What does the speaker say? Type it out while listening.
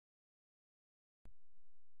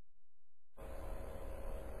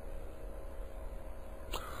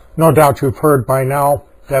No doubt you've heard by now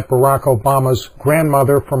that Barack Obama's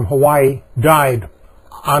grandmother from Hawaii died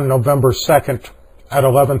on November 2nd at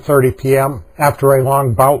 11:30 p.m. after a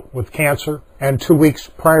long bout with cancer, and 2 weeks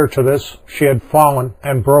prior to this, she had fallen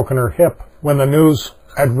and broken her hip. When the news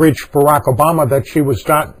had reached Barack Obama that she was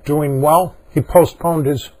not doing well, he postponed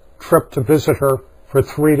his trip to visit her for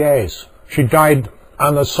 3 days. She died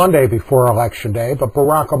on the Sunday before Election Day, but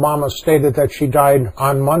Barack Obama stated that she died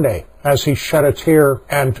on Monday as he shed a tear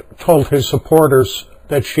and told his supporters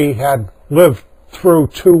that she had lived through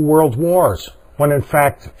 2 world wars, when in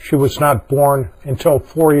fact she was not born until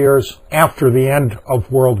 4 years after the end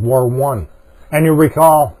of World War I. And you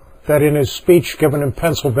recall that in his speech given in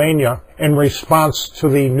Pennsylvania in response to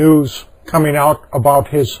the news coming out about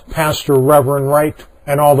his pastor, Reverend Wright,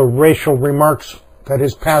 and all the racial remarks that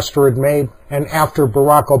his pastor had made, and after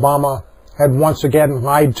Barack Obama had once again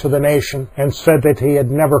lied to the nation and said that he had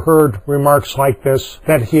never heard remarks like this,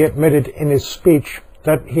 that he admitted in his speech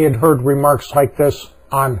that he had heard remarks like this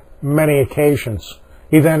on many occasions.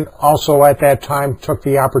 He then also at that time took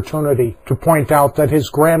the opportunity to point out that his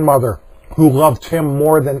grandmother, who loved him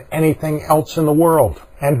more than anything else in the world,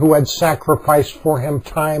 and who had sacrificed for him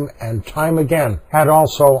time and time again, had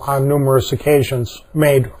also on numerous occasions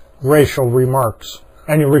made racial remarks.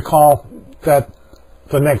 And you recall that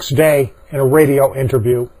the next day in a radio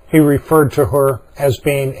interview, he referred to her as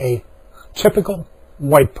being a typical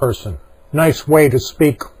white person. Nice way to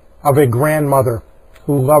speak of a grandmother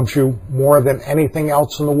who loved you more than anything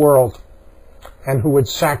else in the world and who had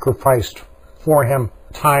sacrificed for him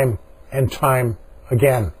time and time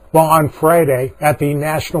again. Well, on Friday at the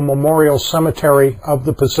National Memorial Cemetery of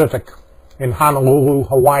the Pacific in Honolulu,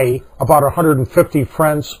 Hawaii, about 150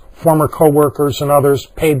 friends, former co-workers, and others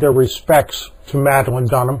paid their respects to Madelyn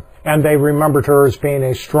Dunham, and they remembered her as being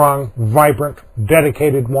a strong, vibrant,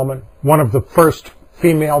 dedicated woman, one of the first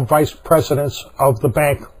female vice presidents of the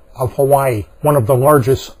Bank of Hawaii, one of the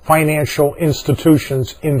largest financial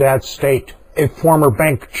institutions in that state. A former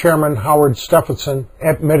bank chairman, Howard Stephenson,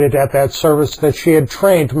 admitted at that service that she had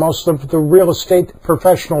trained most of the real estate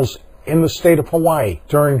professionals in the state of Hawaii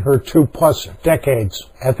during her 2+ decades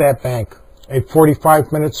at that bank. A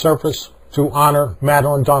 45-minute service to honor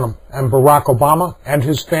Madelyn Dunham, and Barack Obama and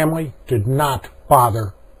his family did not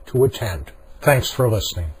bother to attend. Thanks for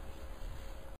listening.